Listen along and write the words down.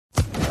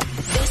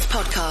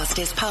podcast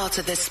is part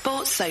of the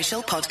Sports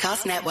Social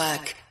Podcast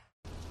Network.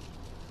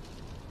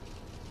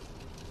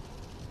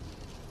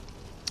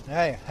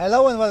 Hey,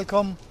 hello and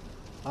welcome.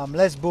 I'm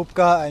Les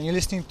Bubka and you're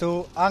listening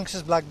to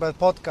Anxious Black Belt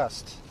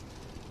Podcast.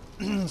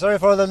 Sorry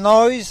for the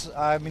noise.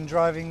 I've been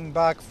driving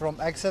back from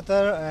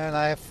Exeter and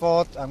I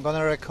thought I'm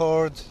gonna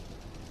record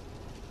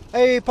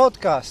a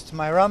podcast,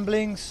 my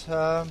ramblings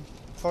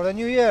for the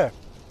new year.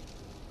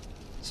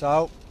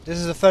 So this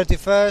is the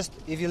 31st.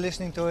 If you're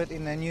listening to it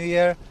in the new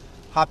year,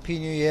 Happy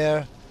New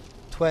Year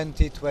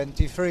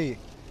 2023.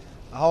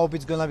 I hope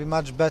it's gonna be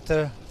much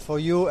better for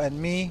you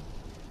and me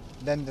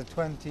than the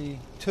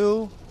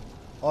 22,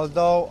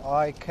 although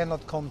I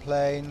cannot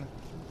complain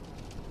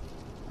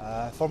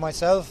for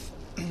myself.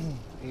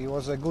 It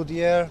was a good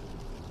year,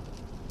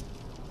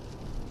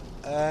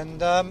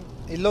 and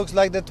it looks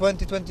like the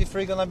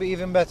 2023 gonna be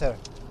even better.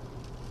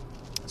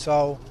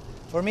 So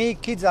for me,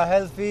 kids are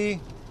healthy,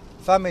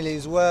 family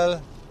is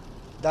well,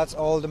 that's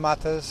all that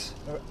matters.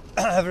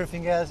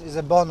 Everything else is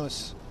a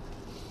bonus.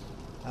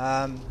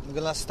 We're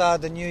gonna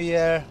start the new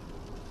year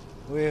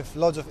with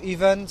lots of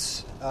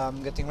events.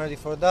 I'm getting ready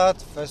for that.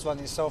 First one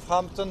is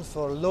Southampton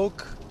for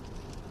Luke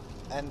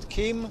and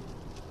Kim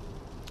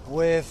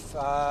with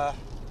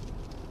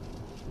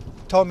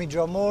Tommy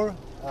Joe Moore.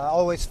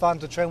 Always fun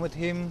to train with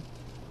him.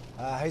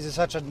 He's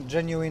such a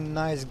genuine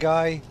nice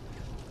guy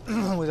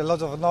with a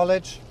lot of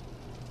knowledge.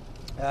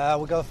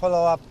 We're gonna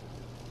follow up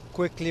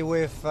quickly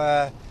with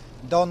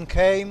Don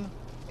Kame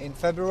in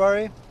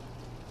February,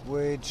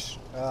 which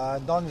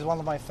Don is one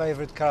of my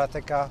favorite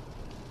karateka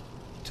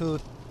to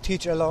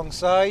teach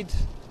alongside.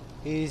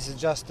 He's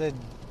just a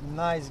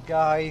nice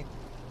guy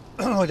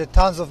with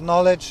tons of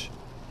knowledge.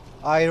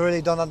 I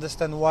really don't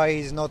understand why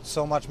he's not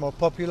so much more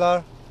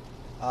popular.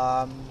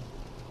 I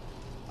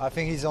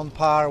think he's on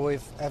par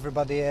with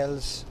everybody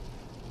else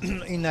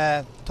in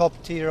a top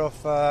tier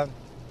of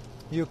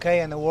UK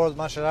and a world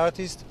martial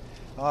artist.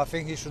 I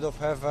think he should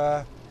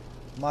have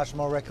much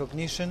more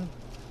recognition.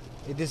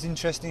 It is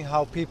interesting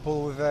how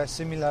people with a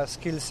similar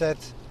skill set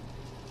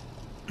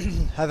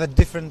have a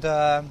different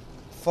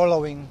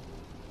following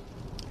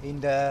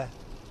in the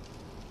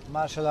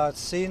martial arts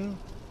scene.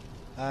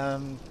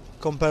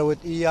 Compared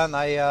with Ian,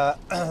 I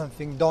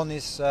think Don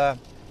is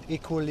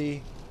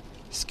equally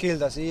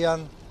skilled as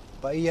Ian,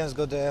 but Ian's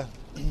got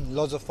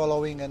lots of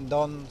following and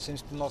Don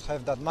seems to not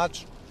have that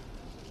much.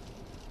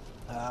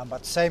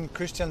 But same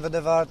Christian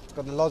Vedevart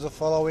got a lot of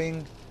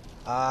following.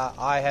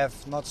 I have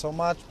not so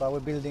much, but we're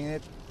building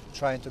it,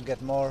 trying to get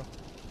more,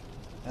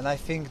 and I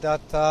think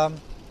that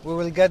we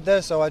will get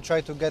there. So I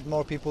try to get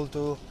more people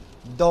to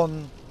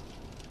Don's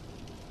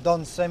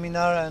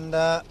seminar and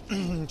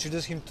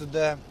introduce him to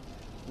the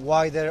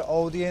wider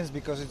audience,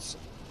 because it's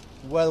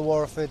well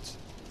worth it,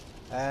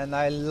 and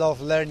I love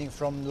learning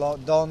from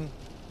Don.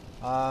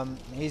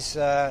 His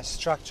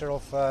structure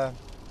of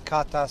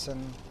katas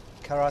and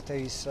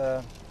karate is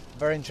a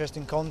very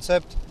interesting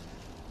concept.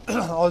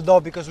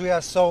 Although because we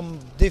are so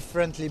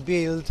differently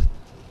built,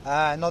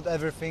 not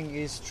everything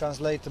is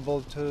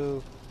translatable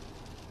to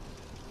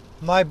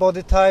my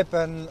body type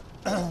and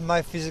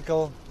my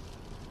physical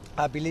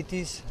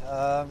abilities,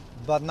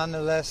 but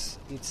nonetheless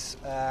it's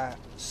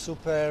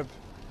superb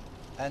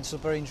and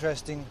super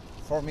interesting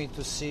for me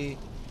to see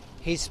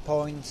his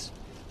points,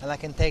 and I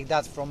can take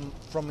that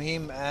from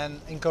him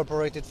and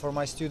incorporate it for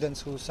my students,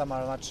 who some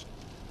are much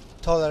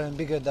taller and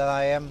bigger than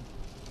I am.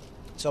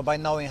 So by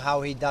knowing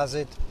how he does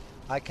it,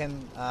 I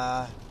can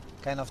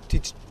kind of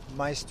teach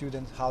my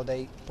students how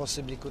they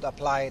possibly could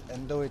apply it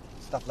and do it,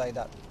 stuff like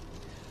that.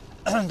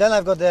 Then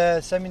I've got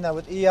the seminar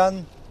with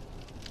Ian,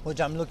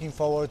 which I'm looking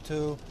forward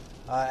to.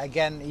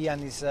 Again,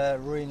 Ian is a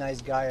really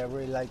nice guy. I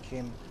really like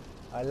him.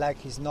 I like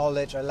his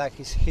knowledge. I like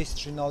his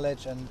history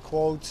knowledge and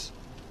quotes.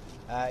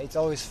 It's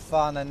always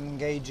fun and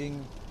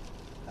engaging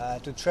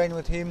to train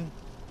with him.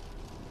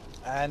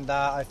 And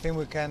I think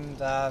we can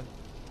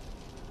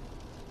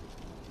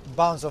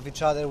bounce off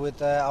each other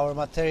with our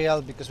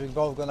material, because we're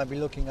both going to be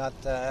looking at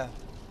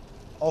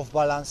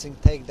off-balancing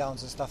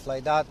takedowns and stuff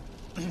like that.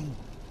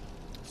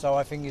 So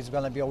I think it's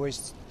going to be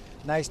always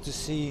nice to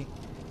see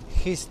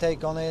his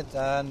take on it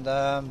and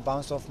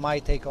bounce off my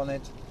take on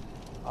it.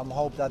 I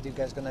hope that you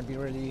guys are going to be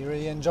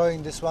really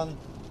enjoying this one.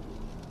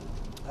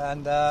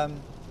 And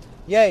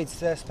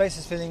it's space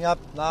is filling up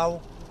now,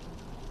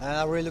 and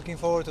I'm really looking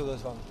forward to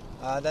this one.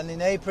 Then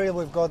in April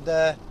we've got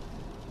the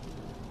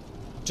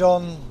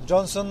John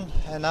Johnson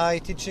and I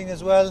teaching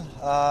as well,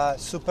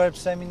 superb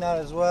seminar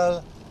as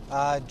well.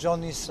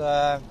 John is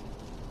a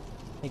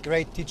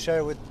great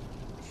teacher with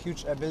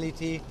huge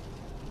ability,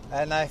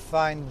 and I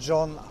find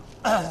John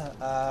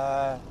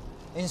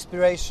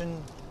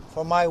inspiration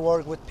for my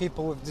work with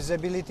people with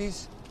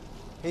disabilities.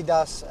 He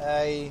does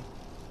a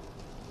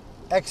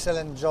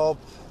excellent job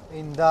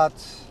in that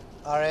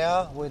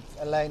area with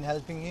Elaine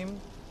helping him,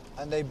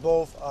 and they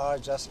both are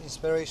just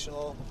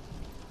inspirational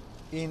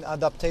in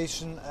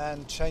adaptation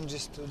and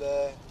changes to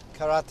the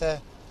karate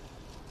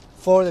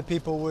for the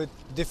people with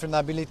different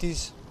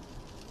abilities.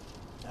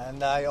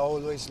 And I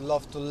always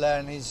love to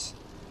learn his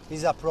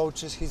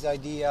approaches, his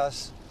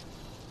ideas,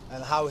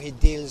 and how he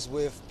deals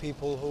with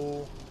people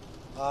who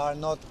are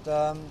not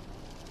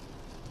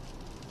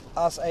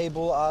as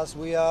able as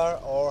we are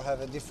or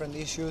have different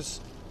issues.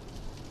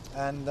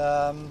 And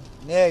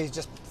it's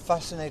just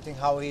fascinating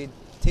how he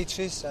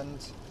teaches, and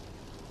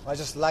I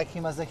just like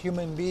him as a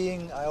human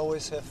being. I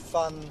always have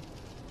fun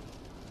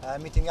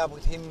meeting up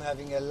with him,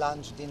 having a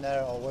lunch,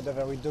 dinner, or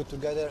whatever we do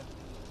together.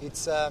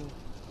 It's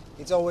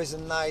always a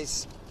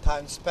nice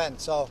time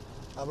spent. So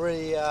I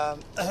really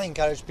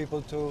encourage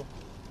people to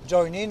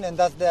join in, and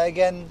that's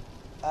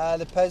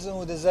the person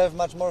who deserves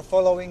much more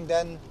following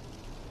than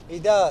he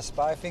does.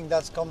 But I think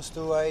that comes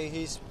to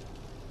his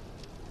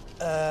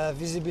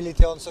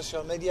visibility on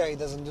social media. He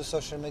doesn't do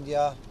social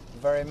media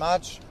very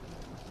much.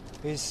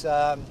 His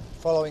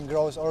following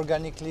grows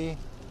organically.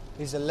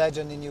 He's a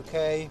legend in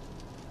UK,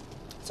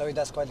 so he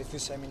does quite a few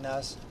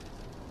seminars,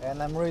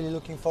 and I'm really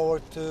looking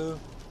forward to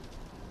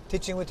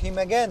teaching with him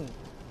again.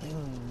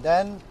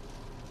 Then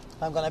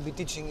I'm gonna be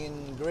teaching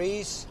in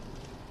Greece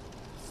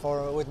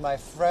with my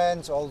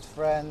friends, old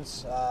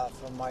friends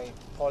from my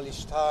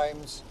Polish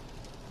times.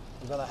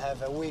 We're gonna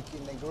have a week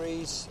in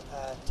Greece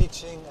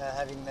teaching and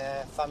having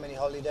a family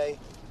holiday,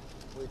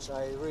 which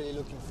I'm really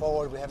looking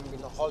forward. We haven't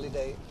been on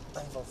holiday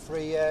for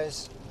 3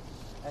 years,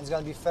 and it's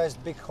gonna be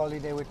first big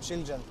holiday with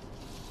children.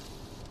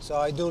 So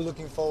I do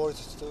looking forward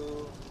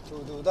to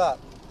do that.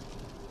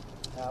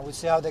 We'll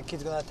see how the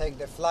kids gonna take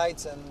their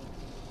flights, and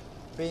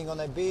being on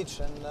a beach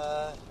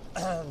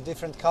and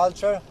different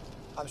culture.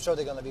 I'm sure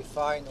they're gonna be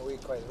fine. We're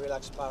quite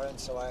relaxed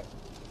parents, so I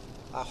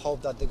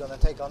hope that they're gonna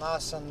take on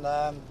us and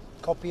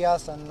copy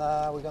us, and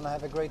we're gonna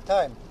have a great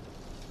time.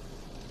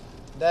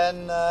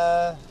 Then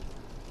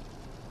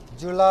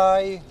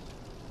July,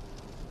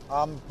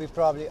 I'll be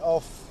probably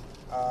off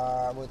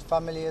with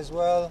family as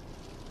well.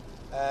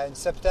 In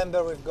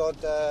September we've got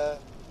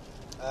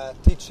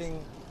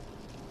teaching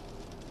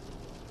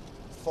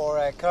for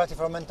Karate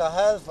for Mental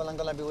Health, and I'm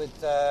gonna be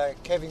with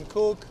Kevin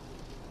Cook,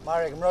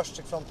 Marek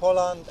Mroszczyk from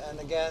Poland, and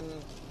again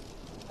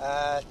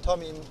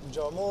Tommy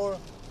Joe Moore.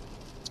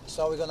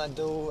 So we're gonna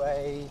do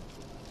a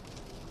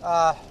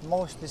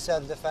mostly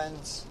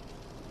self-defense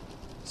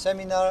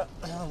seminar.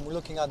 We're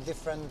looking at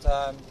different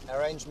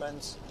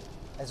arrangements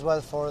as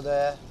well for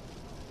the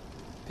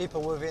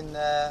people within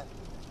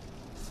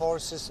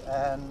forces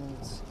and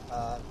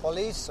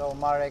police. So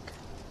Marek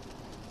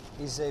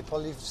is a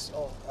police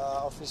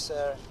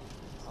officer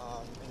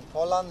in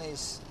Poland.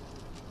 He's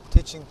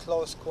teaching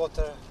close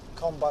quarter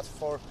combat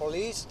for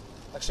police.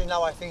 Actually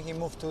now I think he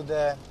moved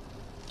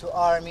to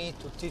army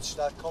to teach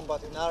that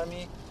combat in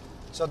army.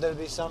 So there'll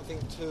be something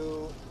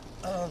to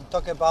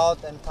talk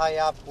about and tie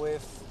up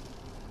with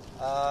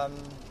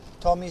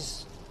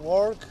Tommy's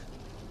work.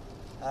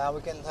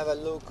 We can have a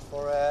look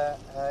for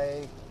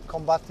a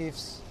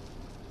combatives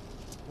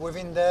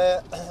within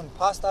the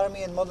past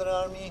army and modern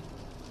army.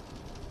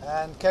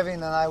 And Kevin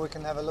and I, we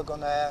can have a look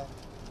on a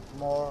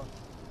more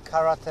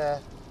karate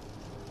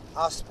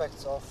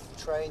aspects of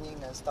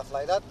training and stuff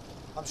like that.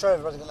 I'm sure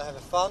everybody's gonna have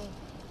fun.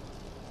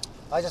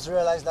 I just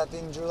realized that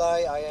in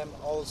July I am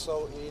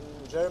also in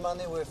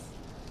Germany with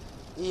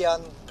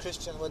Ian,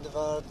 Christian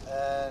Wedevard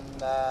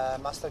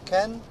and Master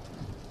Ken,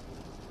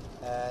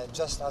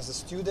 just as a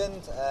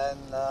student,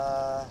 and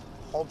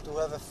hope to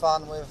have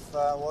fun with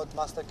what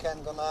Master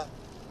Ken gonna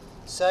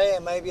say,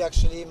 and maybe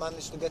actually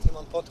manage to get him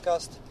on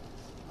podcast,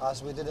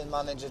 as we didn't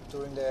manage it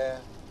during the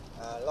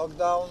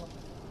lockdown.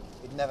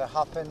 It never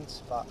happened,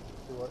 but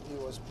he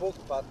was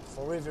booked, but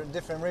for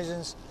different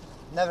reasons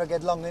never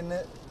get long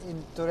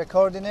into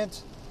recording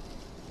it.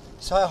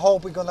 So I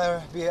hope I'm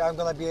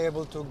gonna be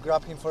able to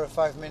grab him for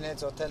 5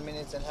 minutes or 10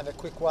 minutes and have a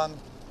quick one,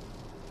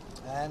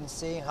 and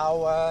see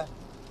how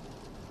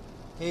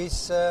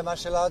his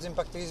martial arts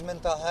impact his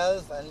mental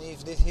health, and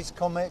if his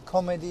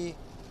comedy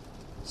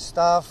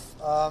stuff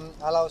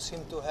allows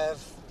him to have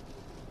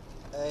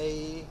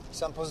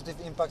some positive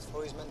impact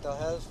for his mental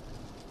health,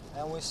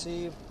 and we'll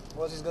see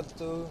what he's got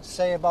to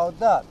say about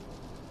that.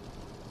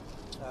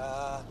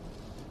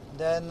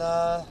 Then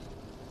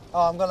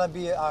I'm gonna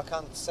be, I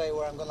can't say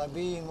where I'm gonna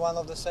be in one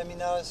of the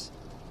seminars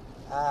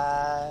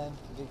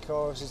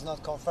because it's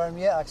not confirmed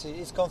yet. Actually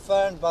it's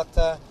confirmed, but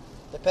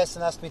the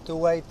person asked me to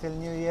wait till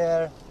New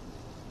Year,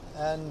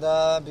 and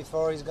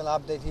before he's gonna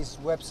update his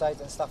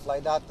website and stuff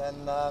like that,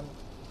 and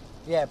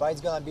but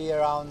it's gonna be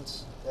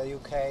around the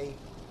UK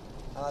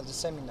and at the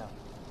seminar.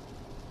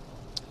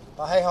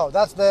 But hey ho,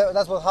 that's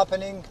what's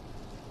happening,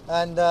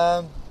 and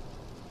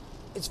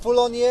it's full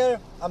on year.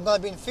 I'm gonna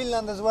be in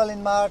Finland as well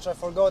in March. I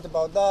forgot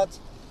about that.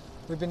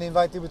 We've been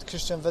invited with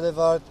Christian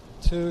Wedevard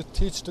to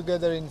teach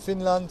together in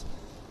Finland.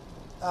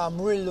 I'm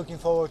really looking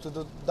forward to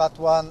do that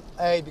one.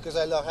 Because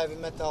I love heavy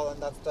metal,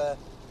 and that's the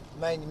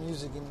main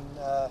music in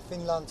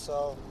Finland.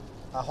 So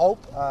I hope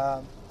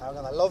I'm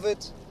gonna love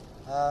it.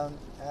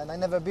 And I've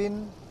never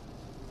been,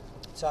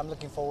 so I'm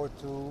looking forward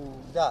to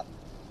that.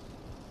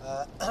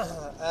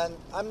 And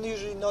I'm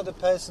usually not a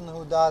person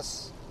who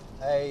does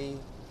a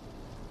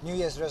New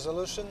Year's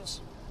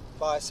resolutions,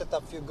 but I set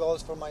up a few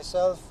goals for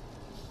myself.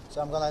 So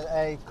I'm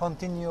gonna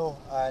continue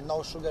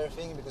no sugar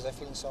thing because I'm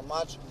feeling so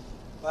much.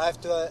 I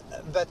have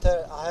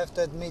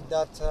to admit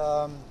that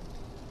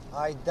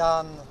I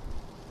done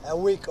a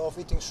week of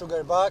eating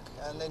sugar back,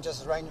 and then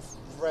just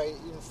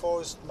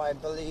reinforced my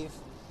belief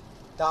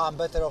that I'm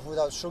better off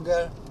without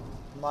sugar.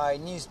 My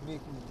knees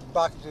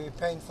back to be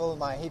painful,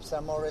 my hips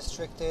are more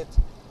restricted,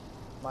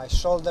 my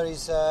shoulder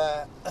is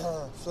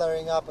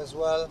flaring up as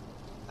well,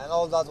 and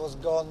all that was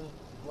gone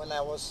when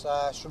I was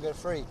sugar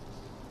free.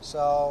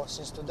 So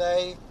since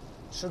today,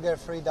 sugar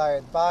free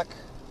diet back,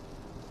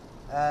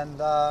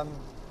 and I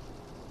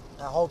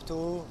hope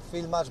to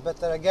feel much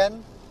better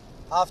again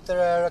after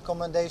a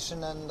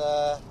recommendation and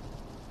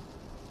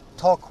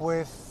talk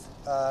with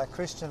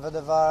Christian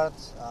Vedevard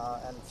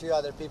and a few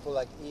other people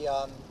like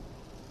Ian,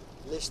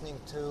 listening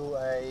to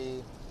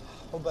a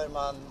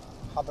Huberman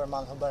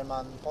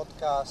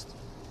podcast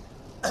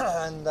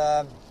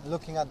and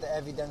looking at the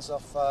evidence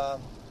of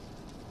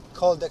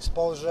cold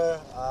exposure.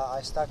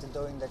 I started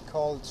doing the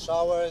cold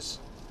showers.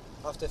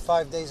 After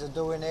 5 days of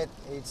doing it,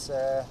 it's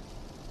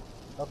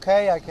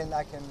okay. I can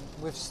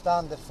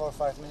withstand the 4 or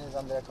 5 minutes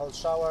under a cold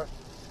shower.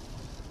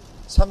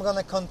 So I'm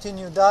gonna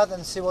continue that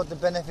and see what the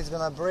benefits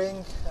gonna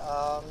bring.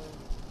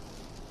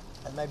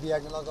 And maybe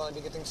I'm not gonna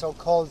be getting so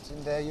cold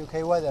in the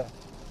UK weather.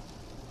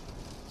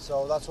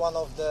 So that's one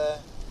of the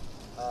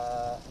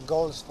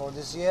goals for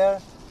this year.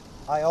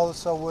 I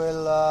also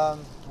will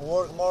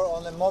work more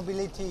on the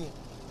mobility,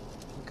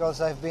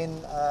 because I've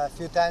been a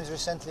few times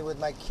recently with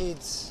my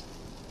kids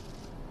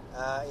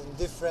in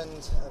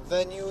different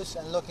venues,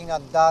 and looking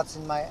at dads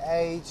in my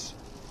age,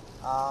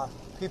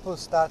 people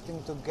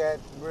starting to get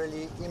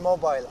really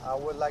immobile. I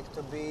would like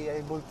to be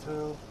able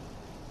to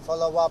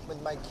follow up with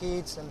my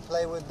kids and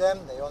play with them.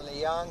 They're only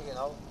young,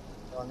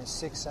 they're only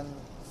 6 and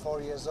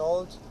 4 years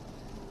old.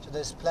 So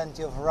there's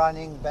plenty of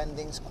running,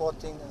 bending,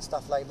 squatting and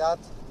stuff like that.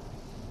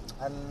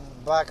 And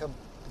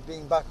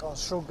being back on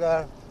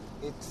sugar,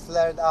 it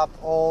flared up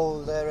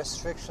all the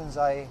restrictions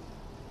I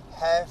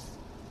have.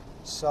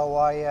 So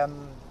I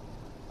am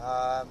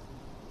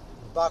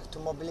back to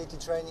mobility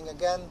training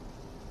again,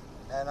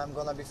 and I'm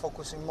gonna be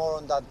focusing more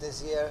on that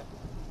this year,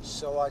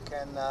 so I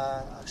can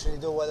actually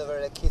do whatever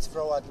the kids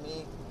throw at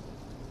me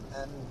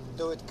and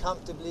do it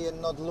comfortably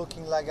and not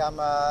looking like I'm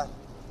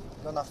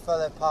gonna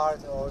fall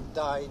apart or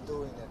die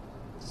doing it.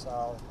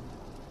 So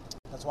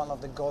that's one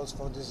of the goals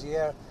for this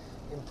year,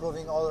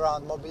 improving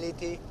all-around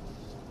mobility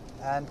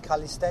and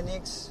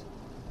calisthenics.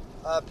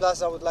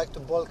 Plus I would like to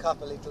bulk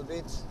up a little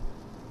bit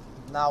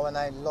now when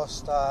I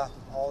lost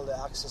all the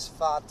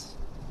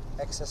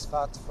excess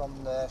fat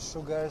from the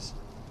sugars.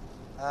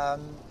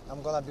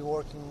 I'm gonna be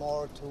working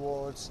more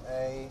towards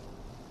a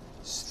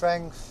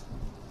strength,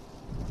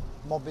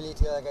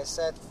 mobility, like I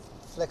said,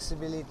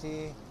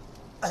 flexibility,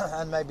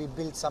 and maybe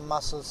build some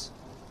muscles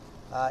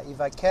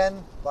if I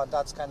can, but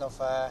that's kind of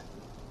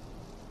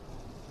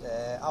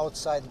the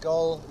outside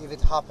goal. If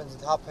it happens,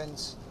 it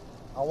happens.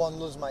 I won't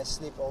lose my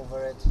sleep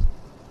over it,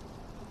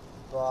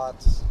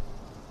 but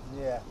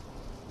yeah.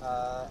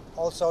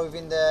 Also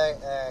within the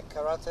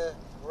karate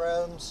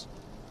realms,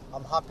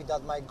 I'm happy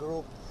that my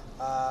group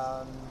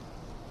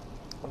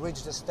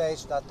reached the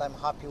stage that I'm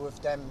happy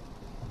with them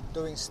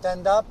doing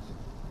stand-up,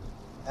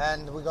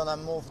 and we're gonna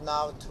move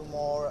now to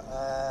more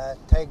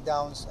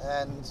takedowns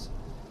and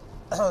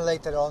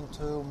later on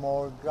to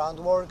more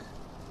groundwork.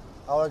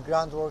 Our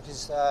groundwork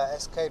is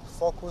escape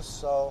focused,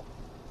 so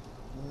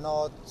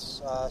not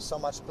so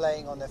much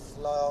playing on the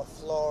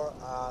floor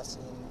as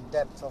in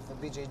depth of the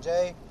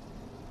BJJ,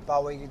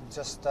 but we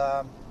just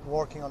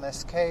working on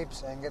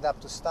escapes and get up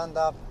to stand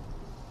up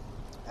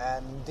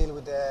and deal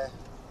with the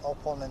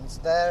opponents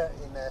there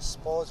in the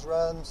sports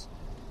realms,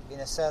 in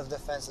a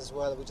self-defense as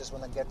well. We just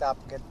want to get up,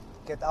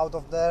 get out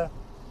of there.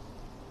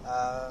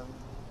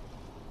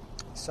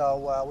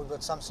 So we've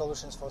got some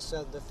solutions for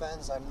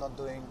self-defense. I'm not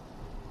doing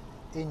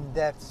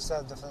in-depth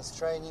self-defense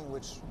training,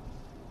 which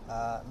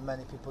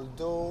many people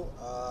do.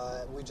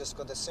 We just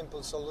got a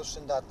simple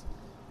solution, that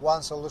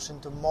one solution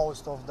to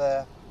most of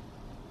the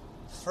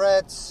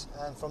threats,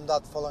 and from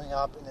that following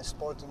up in a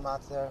sporting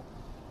matter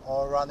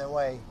or run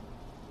away,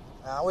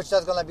 which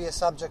that's going to be a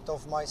subject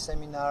of my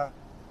seminar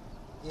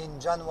in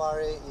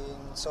January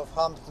in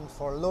Southampton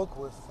for Luke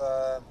with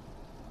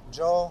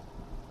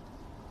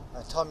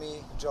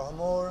Tommy Joe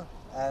Moore,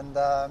 and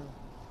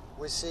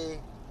we see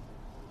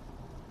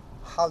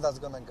how that's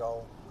going to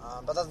go.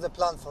 But that's the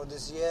plan for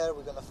this year.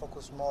 We're going to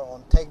focus more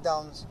on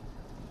takedowns,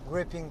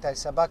 gripping, tai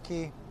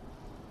sabaki,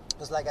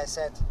 because like I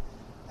said,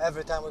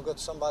 every time we've got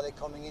somebody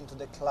coming into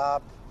the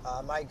club,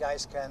 my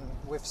guys can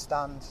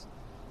withstand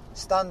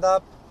stand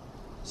up,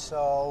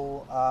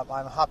 so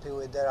I'm happy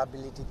with their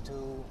ability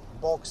to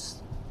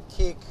box,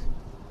 kick,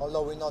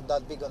 although we're not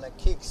that big on the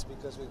kicks,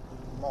 because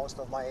most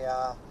of my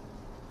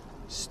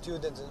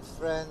students and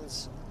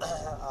friends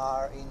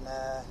are in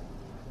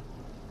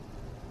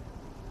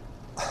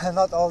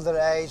not older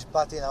age,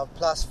 but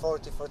plus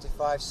 40,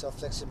 45, so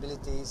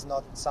flexibility is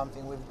not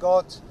something we've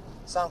got.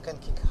 Some can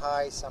kick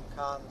high, some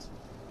can't.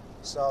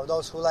 So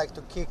those who like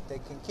to kick, they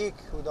can kick.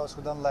 Those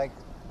who don't like,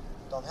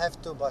 don't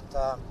have to. But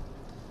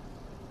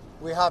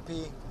we're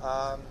happy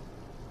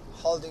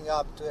holding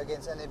up to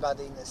against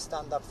anybody in a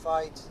stand-up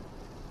fight,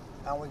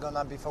 and we're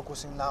gonna be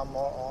focusing now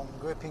more on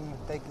gripping,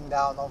 taking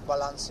down, off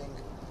balancing,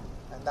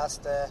 and that's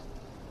the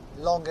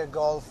longer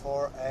goal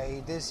for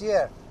this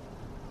year.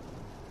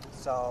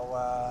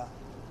 So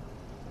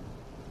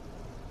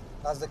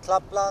that's the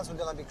club plans. We're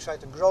gonna be trying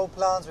to grow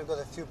plans. We've got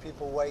a few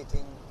people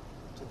waiting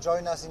to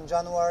join us in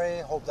January.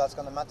 Hope that's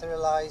gonna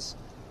materialize.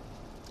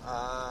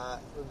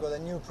 We've got a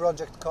new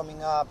project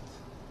coming up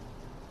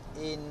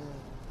in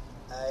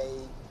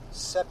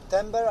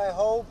September, I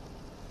hope,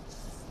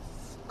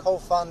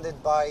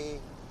 co-funded by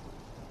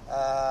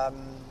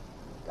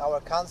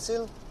our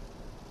council,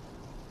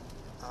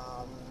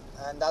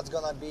 and that's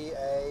gonna be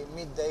a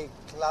midday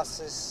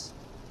classes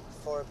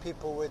for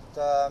people with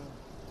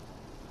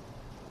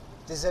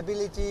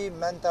disability,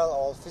 mental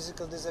or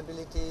physical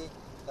disability,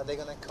 that they're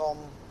gonna come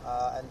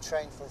and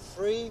train for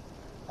free.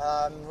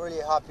 I'm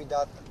really happy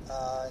that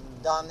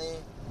Danny,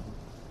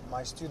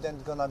 my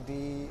student, gonna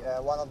be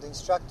one of the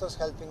instructors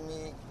helping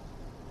me,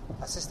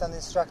 assistant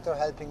instructor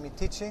helping me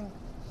teaching,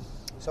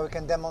 so we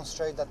can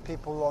demonstrate that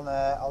people on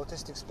an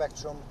autistic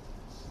spectrum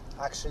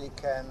actually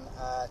can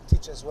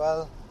teach as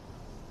well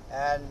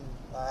and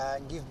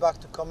give back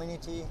to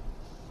community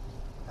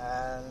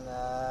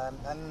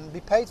and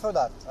be paid for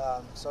that,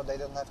 so they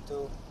don't have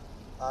to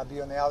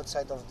be on the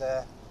outside of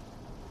the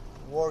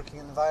working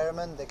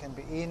environment. They can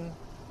be in.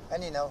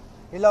 And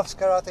he loves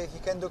karate. If he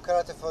can do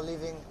karate for a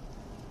living,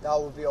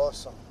 that would be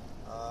awesome.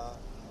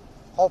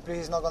 Hopefully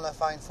he's not going to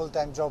find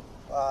full-time job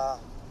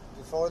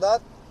before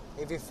that.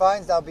 If he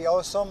finds, that would be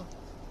awesome.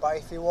 But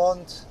if he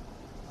won't,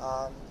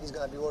 he's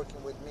going to be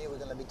working with me. We're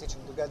going to be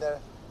teaching together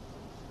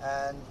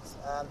and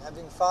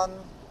having fun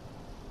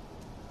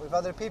with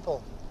other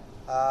people.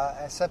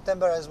 In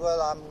September as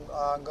well,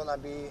 I'm going to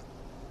be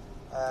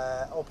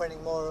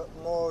opening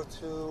more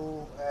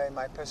to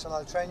my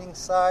personal training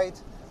side,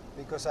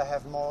 because I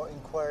have more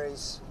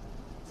inquiries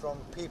from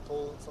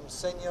people, from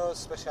seniors,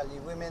 especially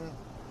women,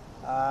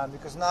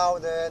 because now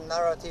the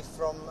narrative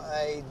from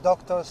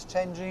doctors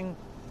changing,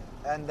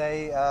 and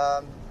they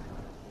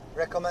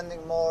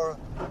recommending more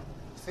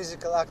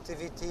physical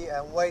activity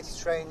and weight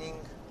training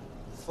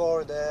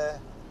for that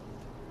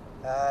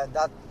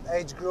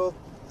age group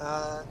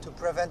to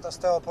prevent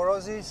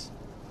osteoporosis.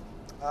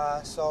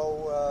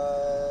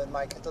 So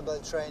my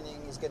kettlebell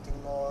training is getting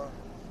more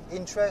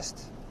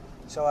interest.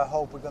 So I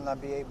hope we're gonna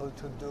be able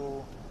to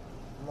do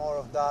more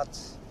of that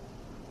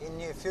in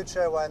near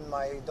future when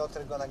my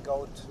daughter gonna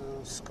go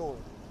to school.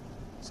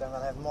 So I'm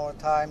gonna have more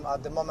time.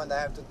 At the moment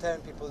I have to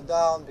turn people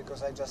down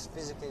because I just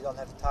physically don't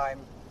have time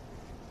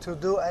to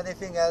do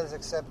anything else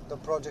except the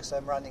projects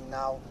I'm running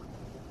now.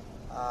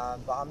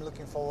 But I'm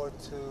looking forward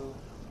to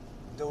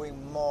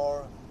doing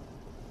more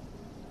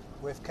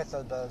with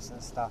kettlebells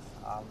and stuff.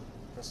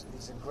 Because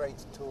it's a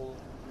great tool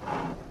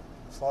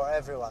for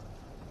everyone.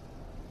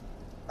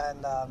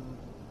 And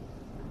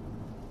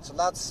so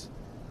that's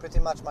pretty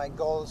much my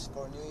goals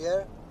for New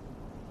Year.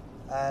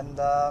 And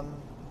I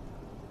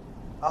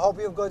hope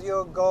you've got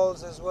your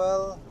goals as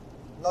well.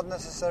 Not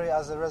necessarily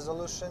as the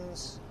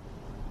resolutions.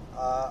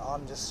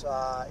 I'm just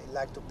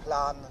like to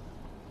plan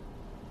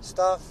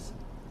stuff.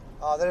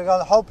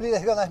 Hopefully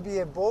there's gonna be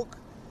a book,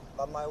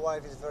 but my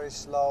wife is very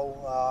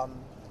slow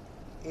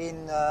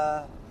in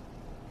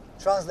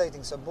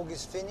translating. So book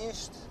is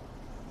finished.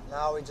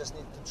 Now we just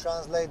need to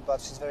translate,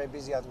 but she's very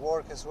busy at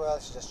work as well.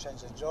 She just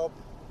changed her job.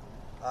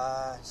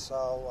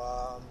 So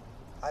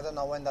I don't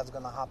know when that's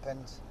going to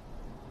happen.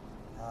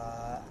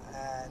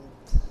 And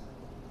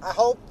I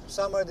hope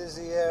somewhere this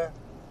year,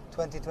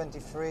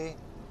 2023,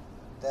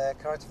 the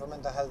Karate for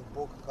Mental Health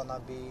book is going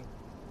to be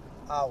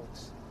out.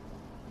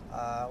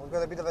 We've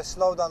got a bit of a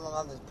slowdown on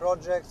other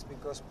projects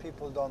because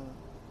people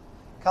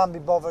can't be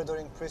bothered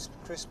during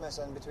Christmas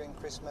and between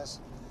Christmas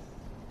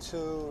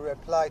to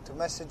reply to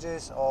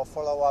messages or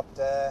follow up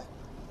the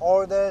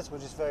orders,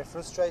 which is very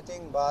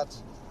frustrating, but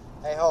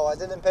hey ho, I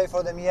didn't pay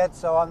for them yet,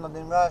 so I'm not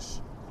in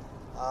rush.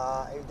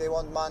 If they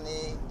want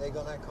money, they're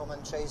gonna come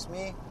and chase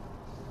me.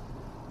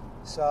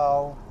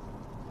 So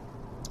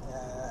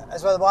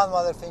as well, one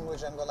other thing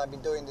which I'm gonna be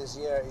doing this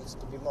year is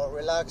to be more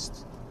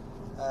relaxed,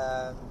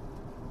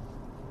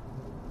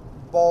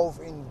 both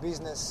in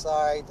business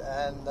side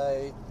and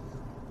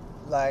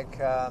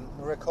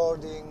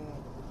recording,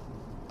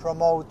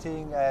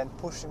 promoting and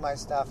pushing my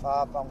stuff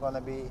up. I'm going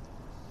to be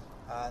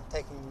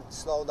taking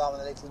slow down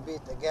a little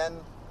bit again.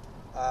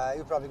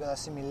 You're probably going to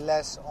see me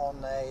less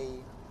on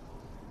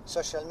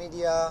social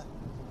media.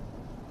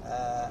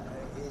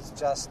 It's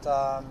just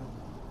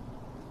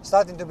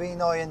starting to be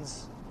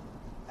annoyance,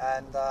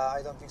 and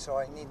I don't think so.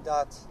 I need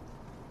that.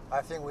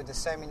 I think with the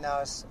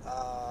seminars,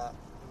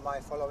 my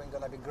following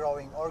going to be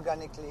growing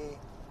organically.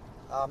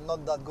 I'm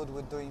not that good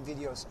with doing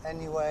videos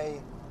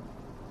anyway.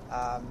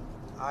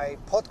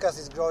 Podcast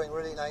is growing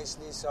really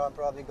nicely, so I'm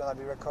probably going to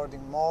be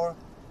recording more.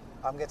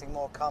 I'm getting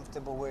more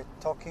comfortable with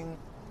talking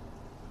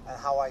and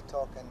how I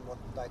talk and what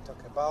I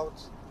talk about.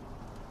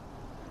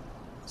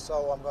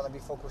 So I'm going to be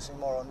focusing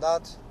more on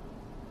that.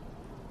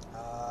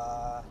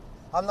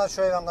 I'm not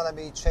sure if I'm going to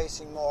be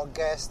chasing more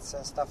guests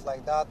and stuff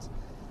like that.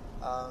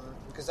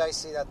 because I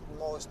see that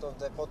most of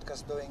the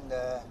podcasts doing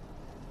the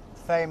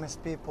famous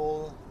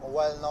people or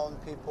well-known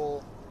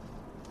people,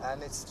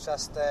 and it's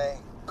just a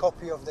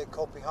copy of the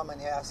copy. How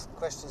many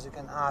questions you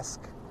can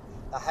ask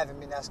that haven't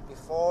been asked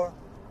before.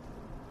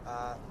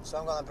 So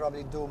I'm gonna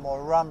probably do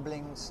more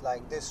ramblings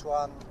like this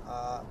one,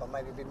 but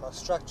maybe a bit more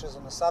structures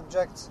on the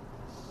subjects.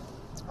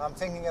 I'm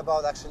thinking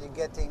about actually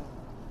getting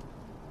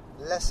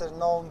lesser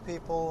known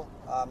people,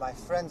 my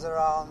friends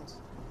around,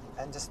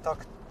 and just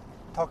talk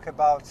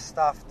about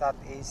stuff that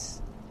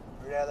is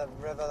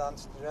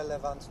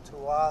relevant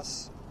to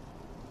us,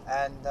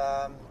 and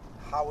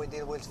how we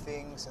deal with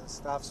things and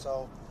stuff.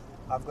 So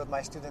I've got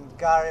my student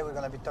Gary. We're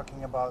going to be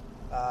talking about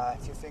a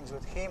few things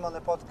with him on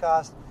the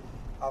podcast.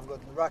 I've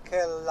got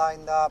Raquel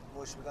lined up,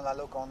 which we're going to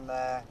look on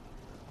the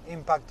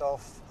impact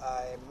of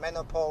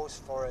menopause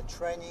for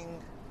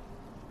training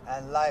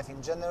and life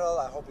in general.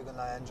 I hope you're going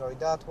to enjoy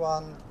that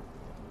one.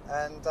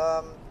 And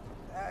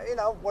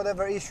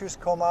whatever issues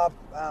come up,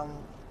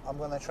 I'm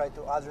going to try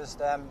to address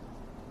them.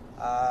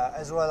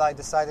 As well, I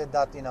decided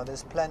that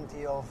there's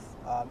plenty of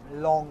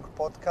long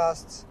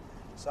podcasts,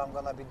 so I'm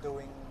going to be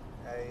doing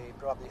a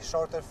probably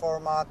shorter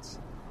format,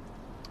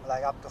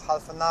 like up to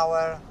half an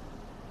hour,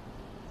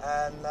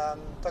 and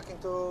talking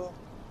to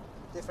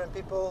different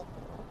people,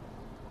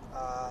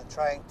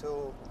 trying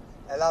to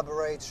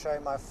elaborate,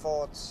 share my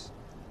thoughts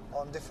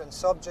on different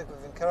subjects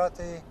within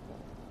karate.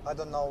 I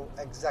don't know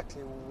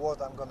exactly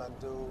what I'm gonna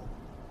do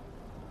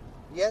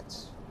yet,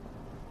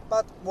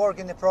 but work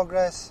in the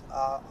progress.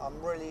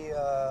 I'm really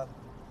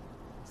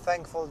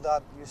thankful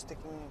that you're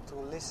sticking to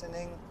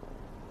listening.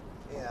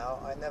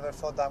 I never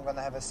thought that I'm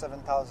gonna have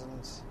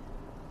 7,000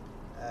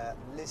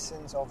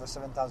 listens, over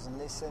 7,000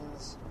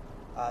 listens.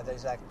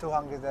 There's like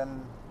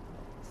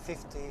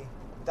 250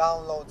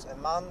 downloads a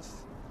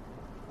month,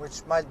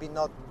 which might be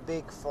not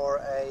big for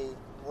a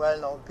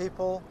well-known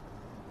people,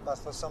 but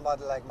for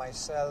somebody like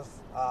myself,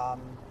 I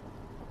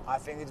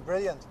think it's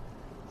brilliant.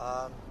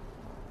 I'm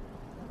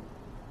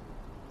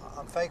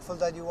thankful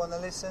that you want to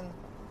listen,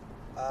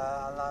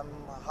 and I'm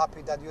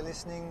happy that you're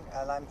listening,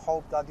 and I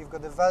hope that you've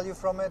got the value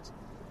from it.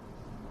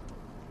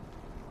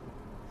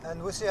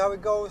 And we'll see how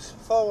it goes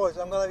forward.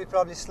 I'm going to be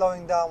probably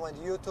slowing down with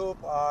YouTube.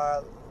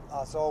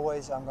 As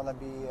always, I'm going to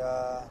be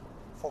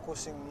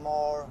focusing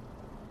more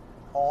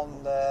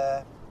on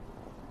the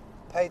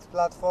paid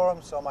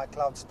platforms, so my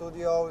cloud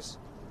studios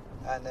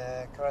and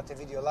karate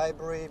video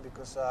library,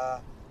 because I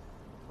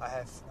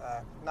have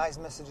nice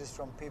messages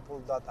from people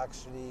that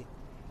actually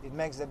it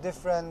makes the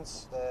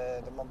difference.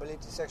 The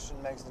mobility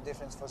section makes the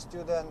difference for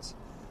students.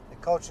 The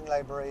coaching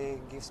library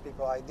gives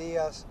people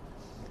ideas.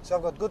 So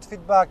I've got good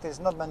feedback. There's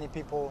not many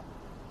people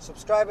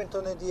subscribing to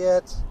it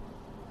yet,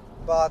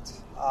 but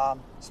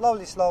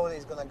slowly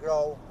it's going to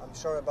grow. I'm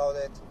sure about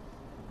it,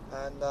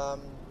 and I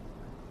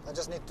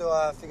just need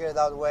to figure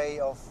out a way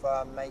of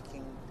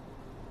making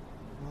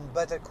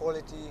better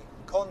quality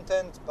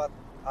content. But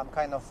I'm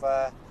kind of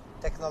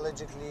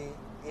technologically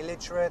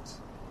illiterate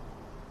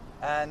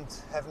and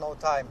have no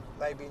time.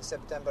 Maybe in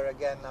September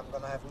again I'm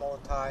going to have more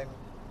time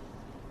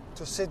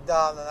to sit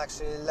down and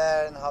actually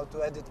learn how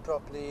to edit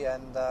properly,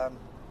 and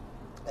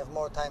have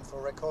more time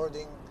for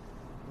recording,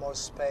 more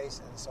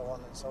space, and so on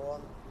and so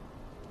on.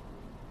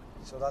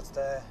 So that's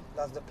the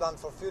plan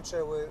for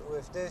future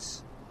with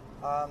this.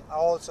 I'm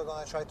also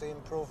going to try to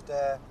improve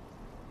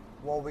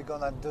what we're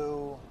going to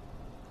do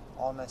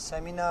on a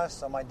seminar,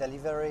 so my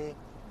delivery.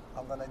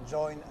 I'm going to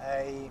join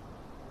a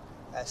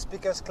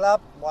speakers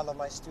club. One of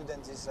my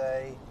students is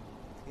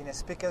in a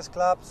speakers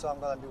club, so I'm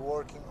going to be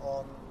working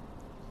on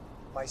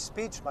my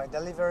speech, my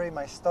delivery,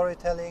 my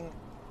storytelling,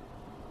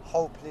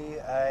 hopefully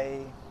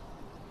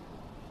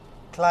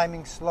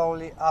climbing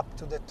slowly up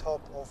to the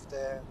top of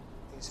the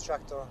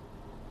instructor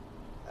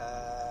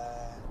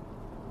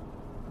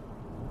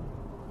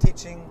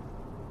teaching,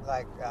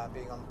 like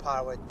being on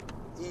par with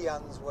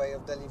Ian's way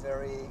of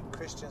delivery,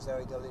 Christian's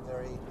way of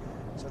delivery.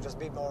 So just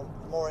be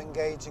more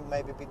engaging,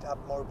 maybe a bit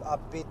more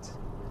upbeat,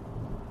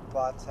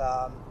 but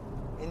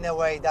in a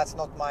way that's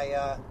not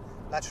my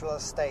natural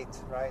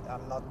state, right?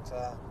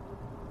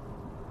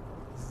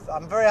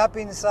 I'm very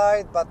happy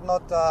inside, but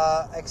not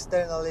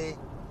externally,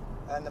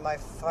 and my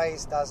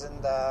face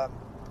doesn't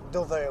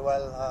do very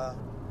well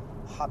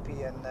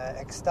happy and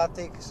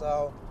ecstatic.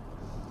 So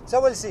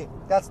we'll see.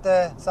 That's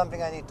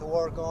something I need to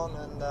work on,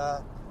 and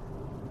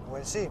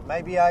we'll see.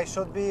 Maybe I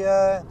should be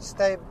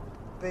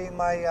being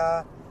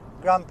my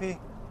grumpy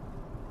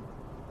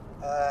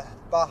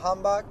bar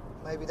humbug.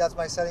 Maybe that's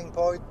my selling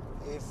point.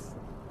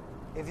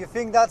 If you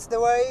think that's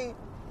the way,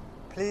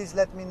 please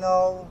let me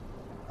know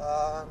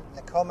in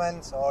the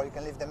comments, or you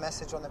can leave the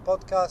message on the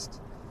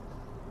podcast,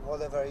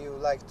 whatever you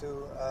like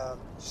to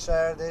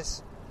share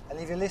this. And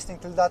if you're listening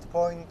till that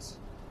point,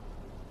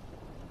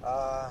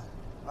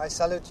 I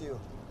salute you.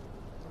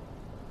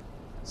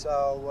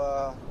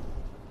 So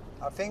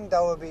I think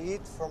that will be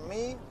it from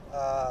me.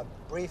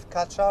 Brief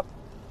catch up.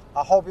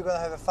 I hope you're going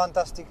to have a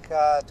fantastic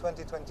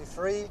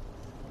 2023.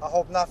 I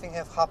hope nothing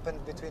have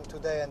happened between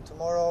today and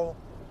tomorrow.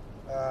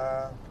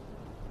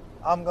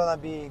 I'm going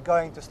to be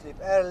going to sleep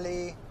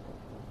early,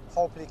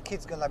 Hopefully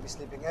kids gonna be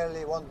sleeping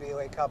early, won't be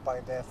wake up by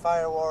the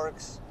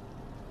fireworks.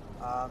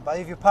 But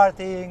if you're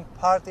partying,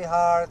 party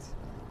hard,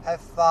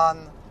 have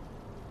fun,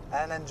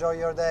 and enjoy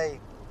your day.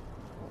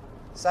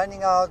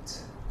 Signing out,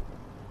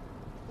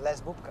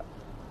 Les Bubka.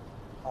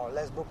 Or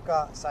Les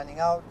Bubka signing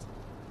out.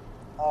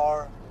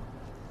 Or,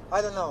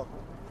 I don't know.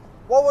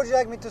 What would you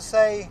like me to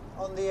say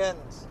on the end?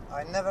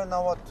 I never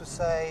know what to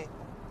say.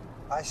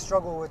 I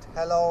struggle with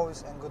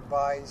hellos and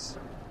goodbyes.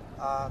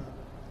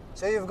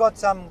 So you've got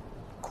some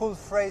cool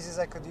phrases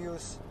I could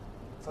use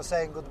for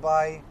saying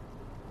goodbye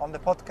on the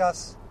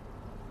podcast,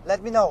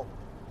 let me know.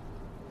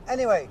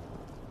 Anyway,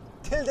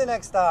 till the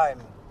next time.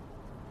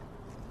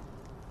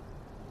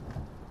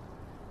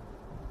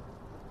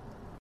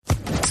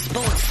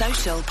 Sports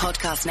Social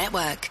Podcast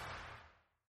Network.